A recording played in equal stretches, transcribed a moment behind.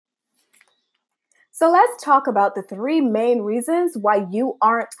So let's talk about the three main reasons why you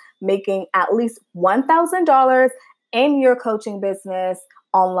aren't making at least $1,000 in your coaching business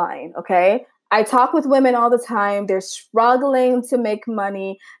online, okay? I talk with women all the time. They're struggling to make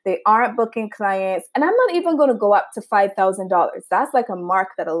money. They aren't booking clients. And I'm not even going to go up to $5,000. That's like a mark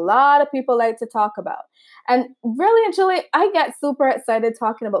that a lot of people like to talk about. And really and truly, I get super excited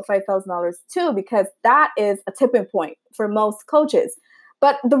talking about $5,000 too, because that is a tipping point for most coaches.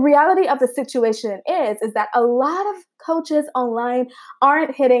 But the reality of the situation is that a lot of coaches online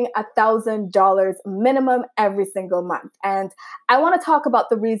aren't hitting $1,000 minimum every single month. And I want to talk about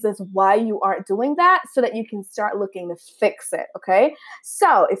the reasons why you aren't doing that so that you can start looking to fix it. Okay.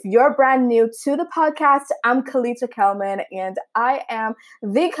 So if you're brand new to the podcast, I'm Kalita Kelman, and I am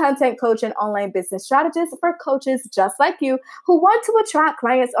the content coach and online business strategist for coaches just like you who want to attract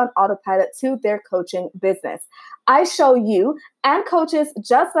clients on autopilot to their coaching business. I show you and coaches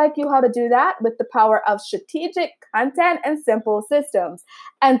just like you how to do that with the power of strategic content and simple systems.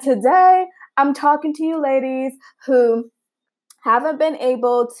 And today I'm talking to you ladies who haven't been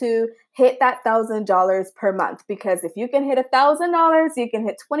able to hit that $1,000 per month, because if you can hit $1,000, you can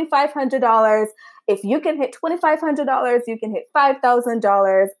hit $2,500. If you can hit $2,500, you can hit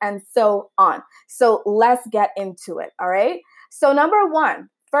 $5,000 and so on. So let's get into it. All right. So number one,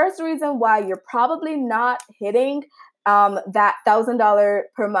 first reason why you're probably not hitting that $1,000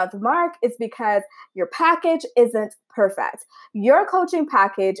 per month mark is because your package isn't perfect. Your coaching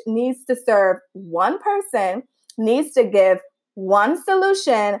package needs to serve one person, needs to give one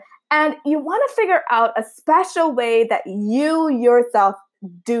solution, and you want to figure out a special way that you yourself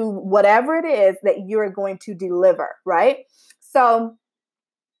do whatever it is that you're going to deliver, right? So,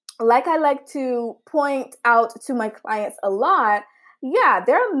 like I like to point out to my clients a lot, yeah,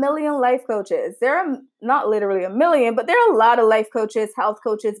 there are a million life coaches. There are not literally a million, but there are a lot of life coaches, health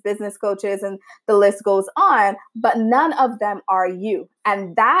coaches, business coaches, and the list goes on, but none of them are you.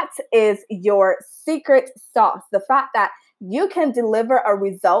 And that is your secret sauce. The fact that you can deliver a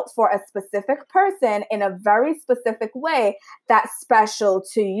result for a specific person in a very specific way that's special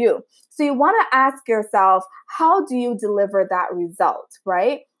to you. So you want to ask yourself, how do you deliver that result,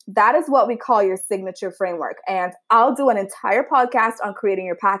 right? That is what we call your signature framework. And I'll do an entire podcast on creating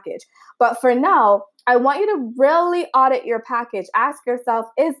your package. But for now, I want you to really audit your package. Ask yourself,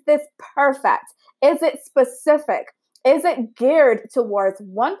 is this perfect? Is it specific? Is it geared towards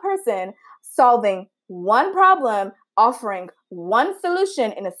one person solving one problem, offering one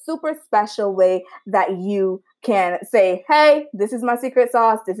solution in a super special way that you can say, hey, this is my secret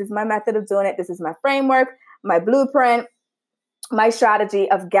sauce. This is my method of doing it. This is my framework, my blueprint, my strategy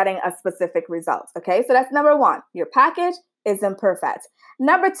of getting a specific result. Okay, so that's number one. Your package isn't perfect.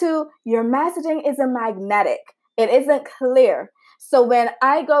 Number two, your messaging isn't magnetic. It isn't clear. So when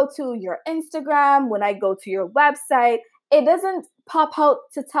I go to your Instagram, when I go to your website, it doesn't pop out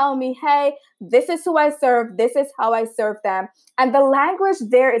to tell me, hey, this is who I serve. This is how I serve them. And the language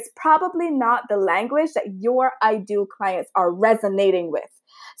there is probably not the language that your ideal clients are resonating with.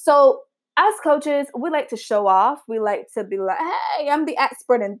 So as coaches, we like to show off. We like to be like, hey, I'm the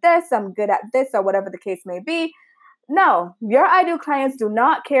expert in this. I'm good at this, or whatever the case may be. No, your ideal clients do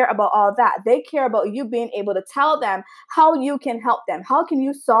not care about all that. They care about you being able to tell them how you can help them. How can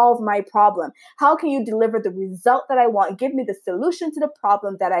you solve my problem? How can you deliver the result that I want? Give me the solution to the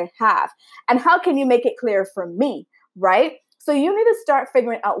problem that I have. And how can you make it clear for me, right? So you need to start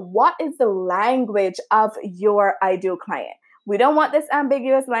figuring out what is the language of your ideal client. We don't want this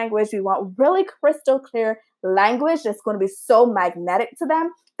ambiguous language. We want really crystal clear language that's going to be so magnetic to them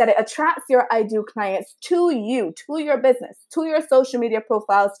that it attracts your ideal clients to you, to your business, to your social media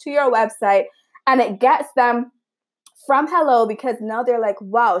profiles, to your website, and it gets them from hello, because now they're like,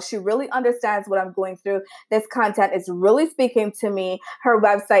 wow, she really understands what I'm going through. This content is really speaking to me. Her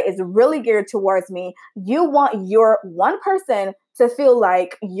website is really geared towards me. You want your one person to feel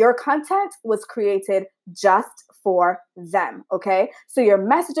like your content was created just for them, okay? So your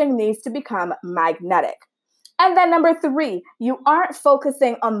messaging needs to become magnetic. And then number three, you aren't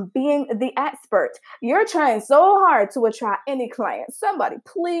focusing on being the expert. You're trying so hard to attract any client. Somebody,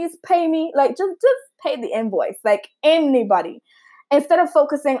 please pay me. Like, just pay the invoice, like anybody. Instead of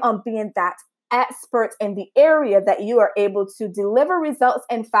focusing on being that expert in the area that you are able to deliver results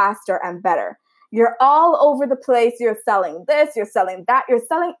in faster and better. You're all over the place. You're selling this, you're selling that, you're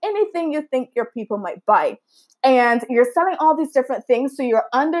selling anything you think your people might buy. And you're selling all these different things, so you're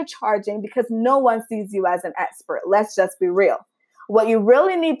undercharging because no one sees you as an expert. Let's just be real. What you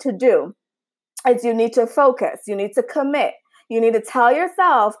really need to do is you need to focus. You need to commit. You need to tell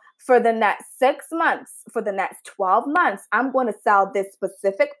yourself for the next 6 months, for the next 12 months, I'm going to sell this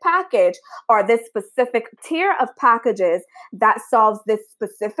specific package or this specific tier of packages that solves this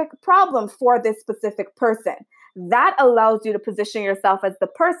specific problem for this specific person. That allows you to position yourself as the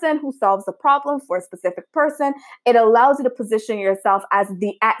person who solves a problem for a specific person. It allows you to position yourself as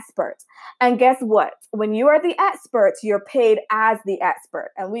the expert. And guess what? When you are the expert, you're paid as the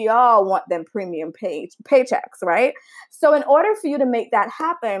expert. And we all want them premium paychecks, right? So in order for you to make that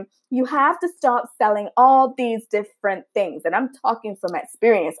happen, you have to stop selling all these different things. And I'm talking from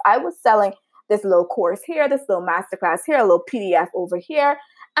experience. I was selling this little course here, this little masterclass here, a little PDF over here.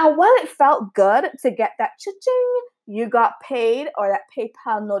 And while it felt good to get that cha-ching, you got paid, or that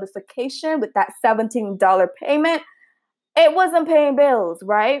PayPal notification with that $17 payment, it wasn't paying bills,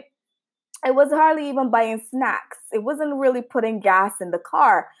 right? It was hardly even buying snacks. It wasn't really putting gas in the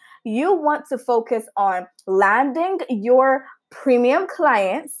car. You want to focus on landing your premium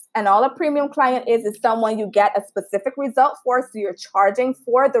clients, and all a premium client is someone you get a specific result for. So you're charging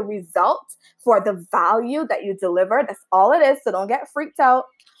for the result, for the value that you deliver. That's all it is. So don't get freaked out.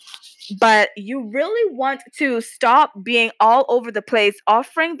 But you really want to stop being all over the place,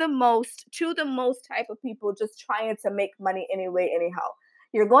 offering the most to the most type of people, just trying to make money anyway, anyhow.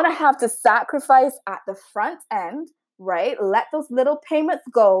 You're going to have to sacrifice at the front end, right? Let those little payments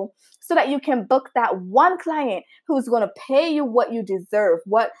go so that you can book that one client who's going to pay you what you deserve,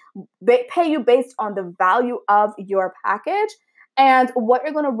 pay you based on the value of your package. And what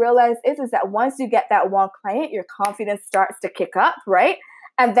you're going to realize is that once you get that one client, your confidence starts to kick up, right?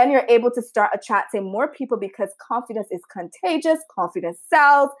 And then you're able to start attracting more people because confidence is contagious, confidence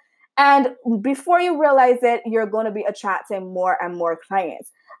sells. And before you realize it, you're going to be attracting more and more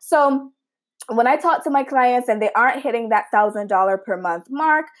clients. So when I talk to my clients and they aren't hitting that $1,000 per month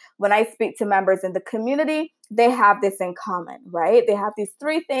mark, when I speak to members in the community, they have this in common, right? They have these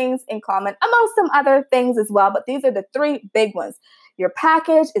 3 things in common, among some other things as well, but these are the 3 big ones. Your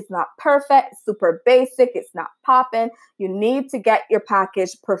package is not perfect, super basic, it's not popping. You need to get your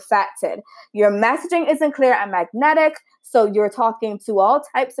package perfected. Your messaging isn't clear and magnetic, so you're talking to all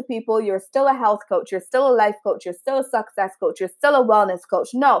types of people. You're still a health coach, you're still a life coach, you're still a success coach, you're still a wellness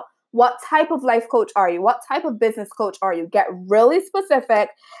coach. No. What type of life coach are you? What type of business coach are you? Get really specific,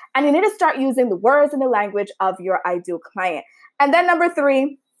 and you need to start using the words and the language of your ideal client. And then number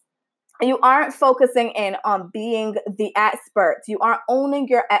 3, you aren't focusing in on being the expert. You aren't owning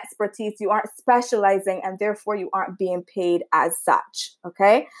your expertise. You aren't specializing, and therefore you aren't being paid as such.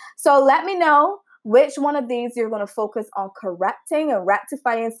 Okay. So let me know which one of these you're going to focus on correcting and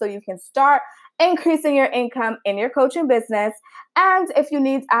rectifying so you can start increasing your income in your coaching business. And if you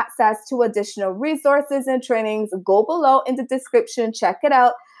need access to additional resources and trainings, go below in the description, check it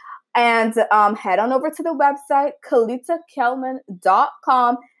out. And head on over to the website,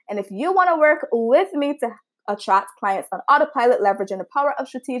 KalitaKelman.com. And if you want to work with me to attract clients on autopilot, leveraging the power of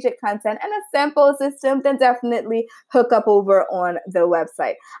strategic content and a simple system, then definitely hook up over on the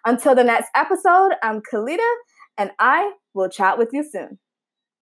website. Until the next episode, I'm Kalita, and I will chat with you soon.